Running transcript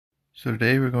So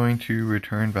today we're going to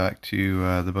return back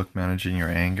to the book Managing Your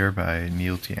Anger by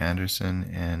Neil T.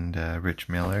 Anderson and Rich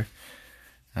Miller.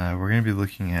 We're going to be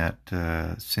looking at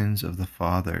Sins of the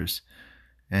Fathers,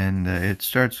 and it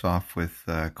starts off with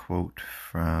a quote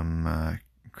from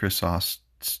Chrysostom,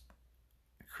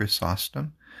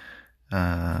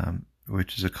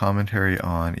 which is a commentary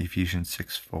on Ephesians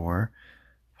 6:4.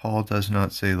 Paul does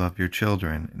not say, "Love your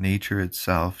children." Nature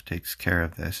itself takes care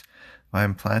of this by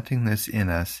implanting this in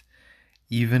us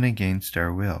even against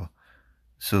our will,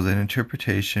 so that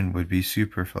interpretation would be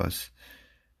superfluous.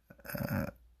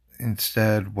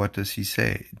 Instead, what does he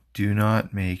say? Do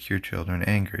not make your children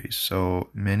angry. So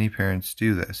many parents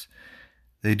do this.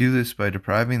 They do this by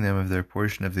depriving them of their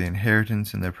portion of the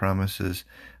inheritance and their promises,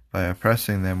 by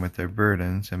oppressing them with their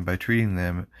burdens, and by treating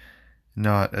them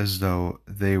not as though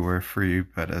they were free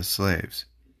but as slaves.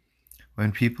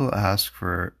 When people ask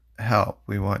for help,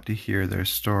 we want to hear their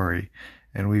story,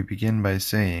 and we begin by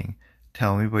saying,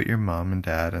 "Tell me about your mom and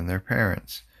dad and their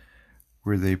parents.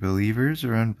 Were they believers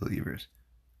or unbelievers?"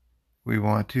 We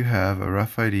want to have a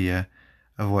rough idea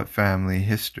of what the family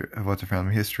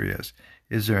history is.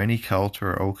 Is there any cult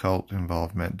or occult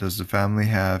involvement? Does the family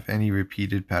have any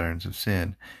repeated patterns of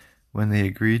sin? When they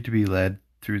agreed to be led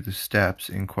through the steps,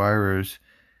 inquirers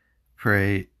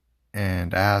pray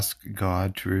and ask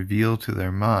God to reveal to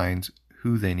their minds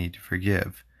who they need to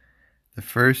forgive. The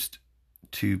first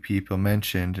two people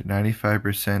mentioned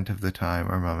 95% of the time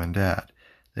are mom and dad.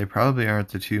 They probably aren't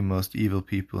the two most evil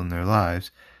people in their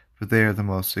lives, but they are the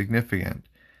most significant,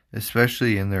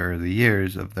 especially in the early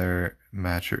years of their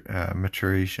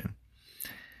maturation.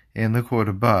 In the quote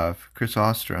above,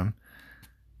 Chrysostom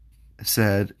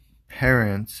said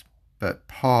parents, but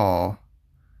Paul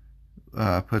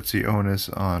puts the onus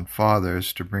on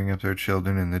fathers to bring up their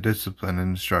children in the discipline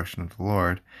and instruction of the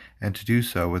Lord, and to do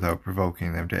so without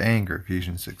provoking them to anger,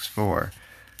 Ephesians 6:4.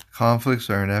 Conflicts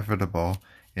are inevitable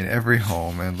in every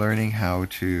home, and learning how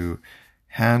to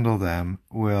handle them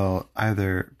will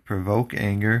either provoke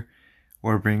anger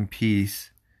or bring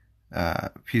peaceful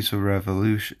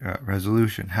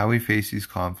resolution. How we face these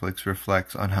conflicts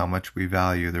reflects on how much we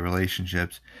value the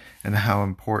relationships and how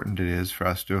important it is for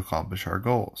us to accomplish our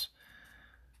goals.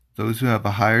 Those who have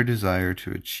a higher desire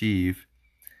to achieve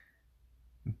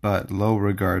but low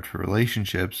regard for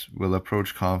relationships will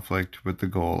approach conflict with the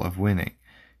goal of winning.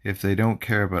 If they don't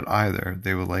care about either,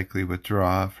 they will likely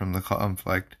withdraw from the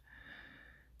conflict.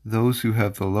 Those who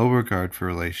have the low regard for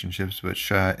relationships but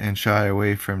shy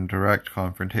away from direct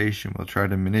confrontation will try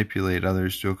to manipulate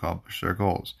others to accomplish their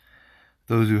goals.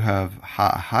 Those who have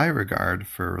high regard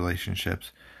for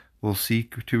relationships will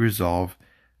seek to resolve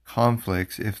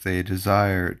conflicts if they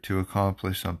desire to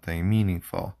accomplish something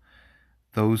meaningful.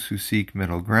 Those who seek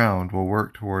middle ground will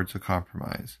work towards a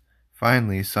compromise.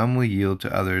 Finally, some will yield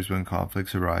to others when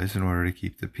conflicts arise in order to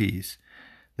keep the peace.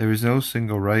 There is no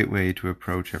single right way to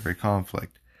approach every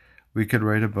conflict. We could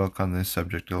write a book on this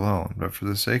subject alone, but for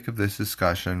the sake of this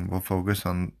discussion, we'll focus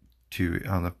on two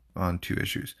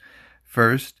issues.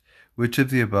 First, which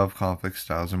of the above conflict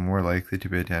styles are more likely to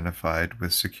be identified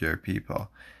with secure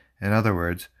people? In other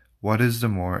words, what is the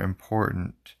more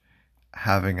important,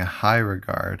 having a high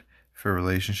regard for a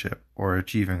relationship or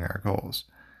achieving our goals?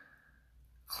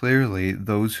 Clearly,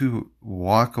 those who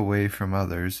walk away from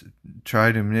others,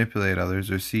 try to manipulate others,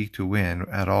 or seek to win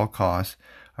at all costs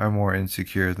are more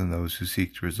insecure than those who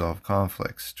seek to resolve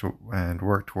conflicts and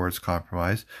work towards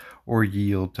compromise or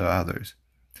yield to others.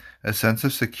 A sense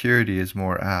of security is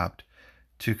more apt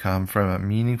to come from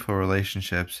meaningful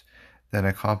relationships than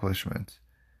accomplishments.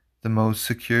 The most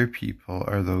secure people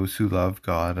are those who love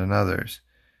God and others.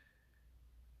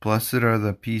 Blessed are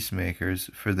the peacemakers,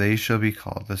 for they shall be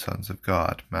called the sons of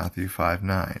God, Matthew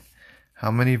 5:9. How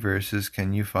many verses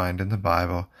can you find in the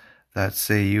Bible that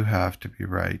say you have to be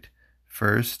right,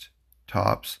 first,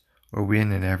 tops, or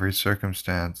win in every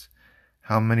circumstance?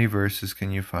 How many verses can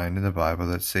you find in the Bible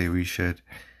that say we should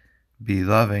be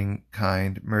loving,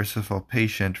 kind, merciful,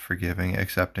 patient, forgiving,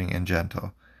 accepting, and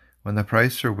gentle? When the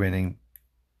price for winning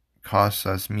costs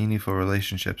us meaningful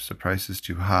relationships, the price is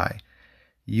too high.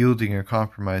 Yielding or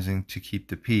compromising to keep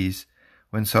the peace,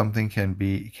 when something can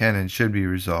and should be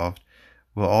resolved,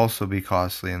 will also be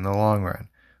costly in the long run.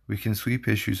 We can sweep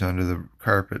issues under the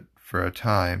carpet for a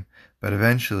time, but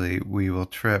eventually we will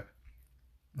trip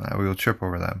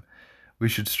over them. We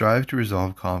should strive to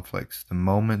resolve conflicts the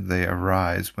moment they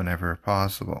arise whenever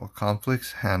possible.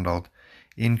 Conflicts handled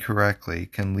incorrectly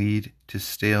can lead to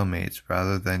stalemates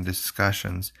rather than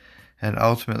discussions and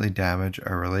ultimately damage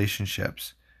our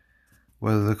relationships.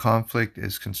 Whether the conflict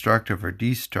is constructive or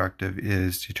destructive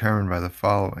is determined by the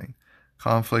following.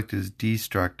 Conflict is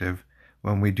destructive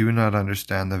when we do not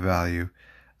understand the value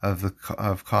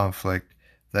of conflict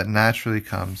that naturally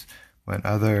comes when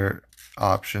other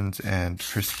options and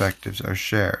perspectives are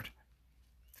shared.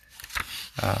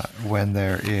 When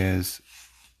there is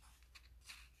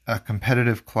a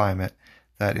competitive climate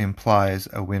that implies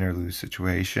a win or lose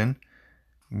situation,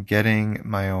 getting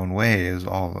my own way is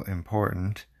all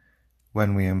important.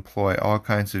 When we employ all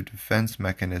kinds of defense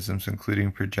mechanisms,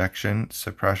 including projection,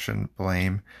 suppression,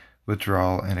 blame,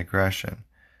 withdrawal, and aggression,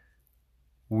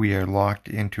 we are locked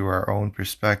into our own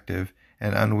perspective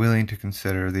and unwilling to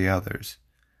consider the others.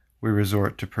 We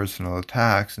resort to personal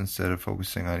attacks instead of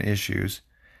focusing on issues.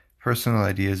 Personal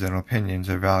ideas and opinions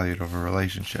are valued over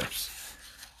relationships.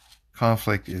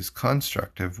 Conflict is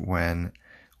constructive when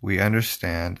we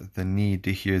understand the need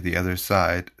to hear the other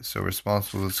side so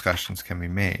responsible discussions can be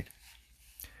made.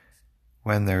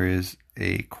 When there is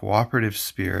a cooperative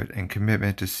spirit and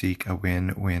commitment to seek a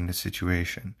win-win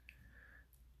situation.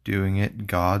 Doing it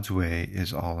God's way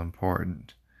is all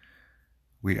important.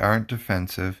 We aren't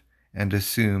defensive and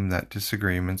assume that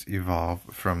disagreements evolve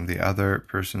from the other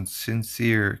person's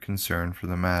sincere concern for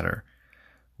the matter.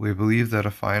 We believe that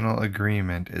a final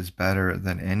agreement is better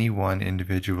than any one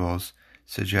individual's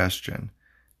suggestion.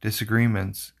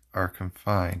 Disagreements are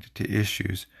confined to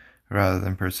issues rather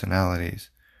than personalities.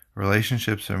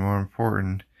 Relationships are more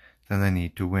important than the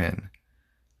need to win.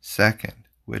 Second,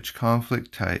 which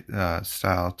conflict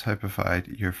style typified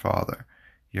your father,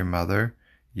 your mother,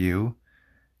 you?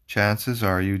 Chances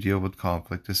are you deal with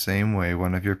conflict the same way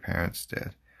one of your parents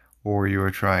did, or you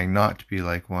are trying not to be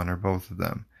like one or both of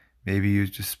them. Maybe you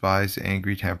despise the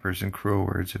angry tempers and cruel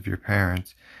words of your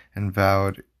parents and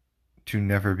vowed to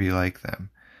never be like them.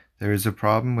 There is a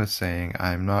problem with saying,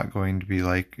 I am not going to be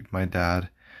like my dad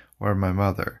or my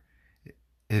mother.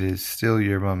 It is still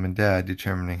your mom and dad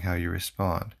determining how you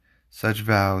respond. Such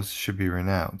vows should be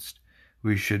renounced.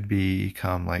 We should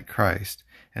become like Christ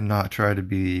and not try to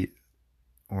be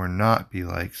or not be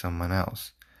like someone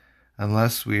else.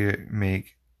 Unless we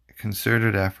make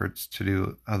concerted efforts to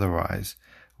do otherwise,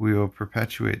 we will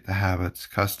perpetuate the habits,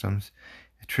 customs,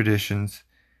 traditions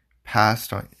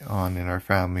passed on in our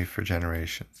family for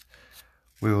generations.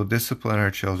 We will discipline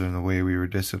our children the way we were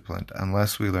disciplined,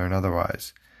 unless we learn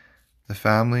otherwise. The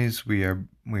families we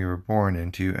were born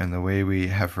into and the way we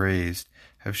have raised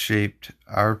have shaped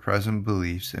our present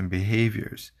beliefs and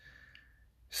behaviors.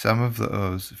 Some of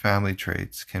those family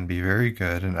traits can be very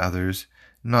good and others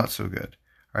not so good.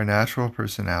 Our natural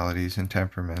personalities and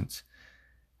temperaments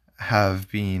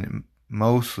have been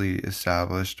mostly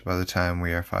established by the time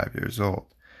we are 5 years old.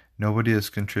 Nobody has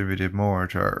contributed more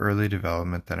to our early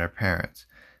development than our parents.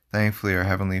 Thankfully, our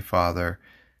Heavenly Father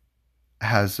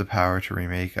has the power to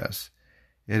remake us.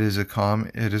 It is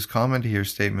common to hear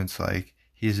statements like,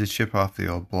 he's a chip off the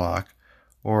old block,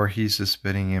 or he's the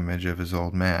spitting image of his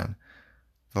old man.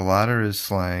 The latter is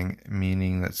slang,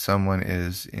 meaning that someone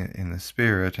is in the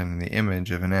spirit and in the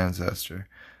image of an ancestor.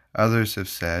 Others have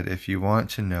said, if you want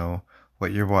to know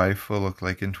what your wife will look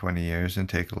like in 20 years, and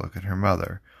take a look at her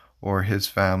mother, or his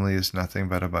family is nothing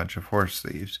but a bunch of horse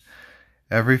thieves.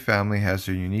 Every family has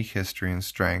their unique history and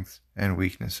strengths and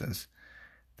weaknesses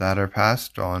that are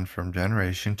passed on from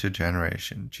generation to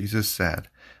generation. Jesus said,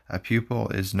 a pupil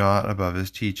is not above his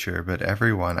teacher, but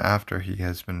everyone after he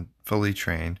has been fully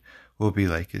trained will be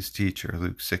like his teacher.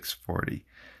 Luke 6:40.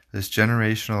 This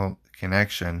generational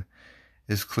connection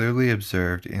is clearly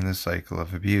observed in the cycle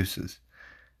of abuses,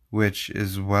 which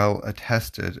is well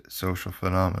attested social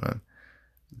phenomenon.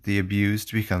 The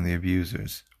abused become the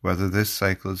abusers. Whether this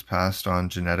cycle is passed on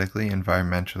genetically,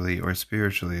 environmentally, or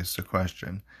spiritually is the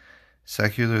question.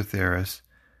 Secular theorists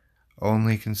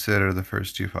only consider the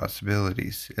first two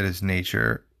possibilities. It is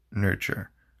nature,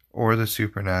 nurture, or the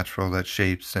supernatural that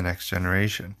shapes the next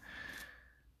generation.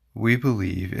 We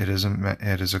believe it is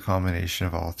a combination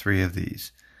of all three of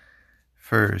these.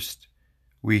 First,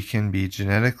 we can be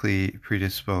genetically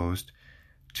predisposed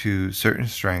to certain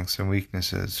strengths and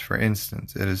weaknesses. For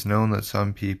instance, it is known that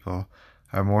some people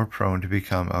are more prone to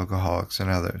become alcoholics than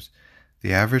others.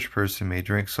 The average person may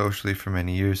drink socially for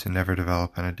many years and never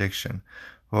develop an addiction,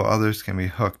 while others can be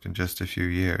hooked in just a few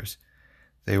years.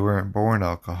 They weren't born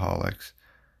alcoholics,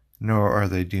 nor are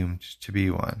they doomed to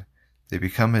be one. They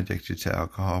become addicted to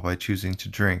alcohol by choosing to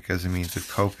drink as a means of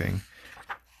coping,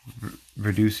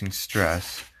 reducing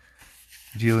stress,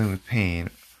 dealing with pain,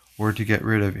 or to get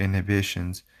rid of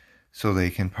inhibitions so they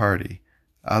can party.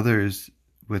 Others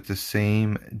with the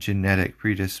same genetic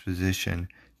predisposition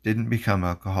didn't become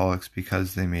alcoholics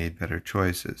because they made better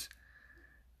choices.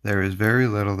 There is very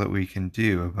little that we can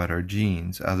do about our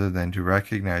genes other than to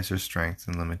recognize their strengths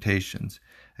and limitations,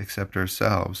 accept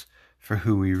ourselves for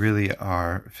who we really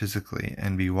are physically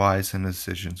and be wise in the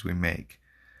decisions we make.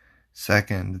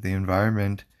 Second, the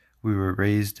environment we were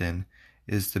raised in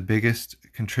is the biggest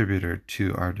contributor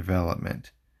to our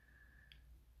development.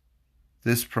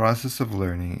 This process of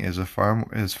learning is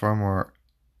far more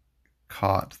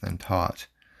caught than taught.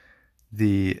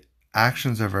 The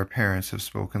actions of our parents have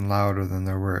spoken louder than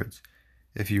their words.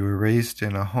 If you were raised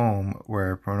in a home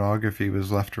where pornography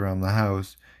was left around the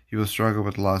house, you will struggle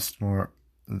with lust more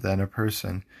than a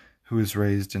person who is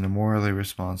raised in a morally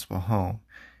responsible home.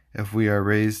 If we are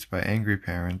raised by angry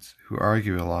parents who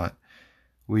argue a lot,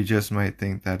 we just might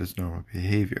think that is normal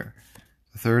behavior.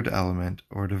 The third element,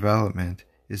 or development,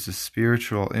 is the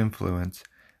spiritual influence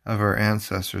of our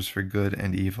ancestors for good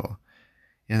and evil.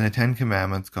 In the Ten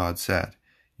Commandments, God said,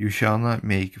 "You shall not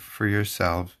make for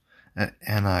yourself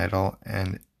an idol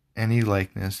and any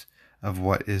likeness of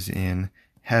what is in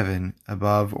heaven,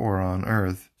 above or on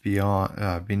earth,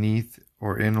 beneath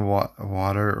or in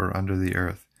water or under the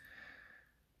earth.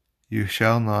 You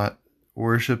shall not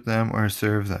worship them or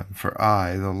serve them, for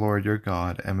I, the Lord your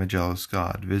God, am a jealous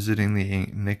God, visiting the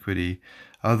iniquity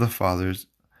of the fathers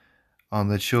on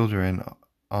the children,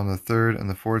 on the third and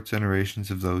the fourth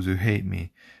generations of those who hate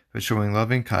me, but showing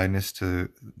loving kindness to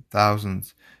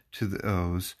thousands to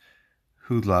those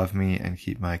who love me and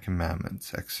keep my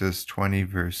commandments." Exodus 20,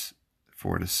 verse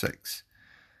 4-6.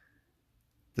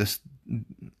 This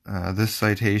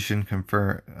citation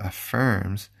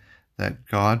affirms that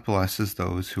God blesses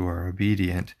those who are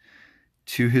obedient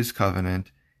to his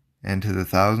covenant and to the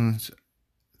thousandth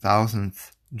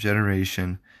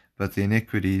generation, but the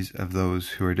iniquities of those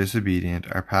who are disobedient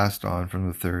are passed on from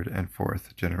the third and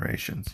fourth generations.